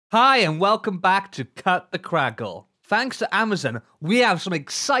Hi and welcome back to Cut the Craggle. Thanks to Amazon, we have some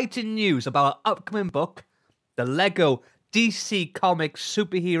exciting news about our upcoming book, the LEGO DC Comics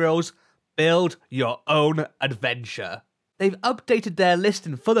Superheroes Build Your Own Adventure. They've updated their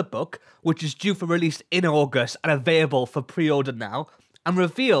listing for the book, which is due for release in August and available for pre-order now, and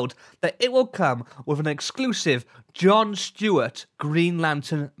revealed that it will come with an exclusive John Stewart Green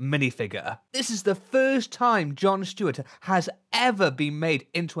Lantern minifigure. This is the first time John Stewart has ever been made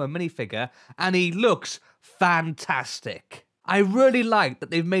into a minifigure, and he looks fantastic. I really like that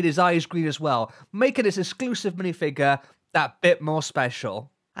they've made his eyes green as well, making this exclusive minifigure that bit more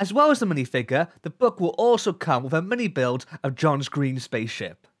special. As well as the minifigure, the book will also come with a mini build of John's green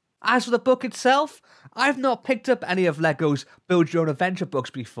spaceship. As for the book itself, I've not picked up any of LEGO's Build Your Own Adventure books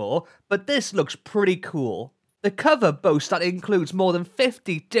before, but this looks pretty cool. The cover boasts that it includes more than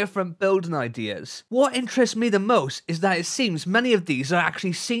 50 different building ideas. What interests me the most is that it seems many of these are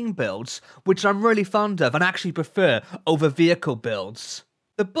actually scene builds, which I'm really fond of and actually prefer over vehicle builds.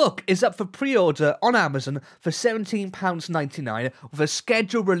 The book is up for pre-order on Amazon for £17.99 with a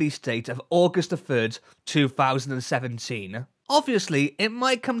scheduled release date of August 3rd, 2017. Obviously, it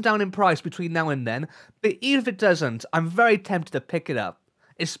might come down in price between now and then, but even if it doesn't, I'm very tempted to pick it up,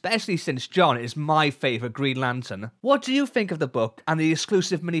 especially since John is my favourite Green Lantern. What do you think of the book and the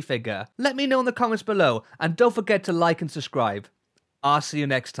exclusive minifigure? Let me know in the comments below, and don't forget to like and subscribe. I'll see you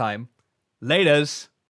next time. Laters!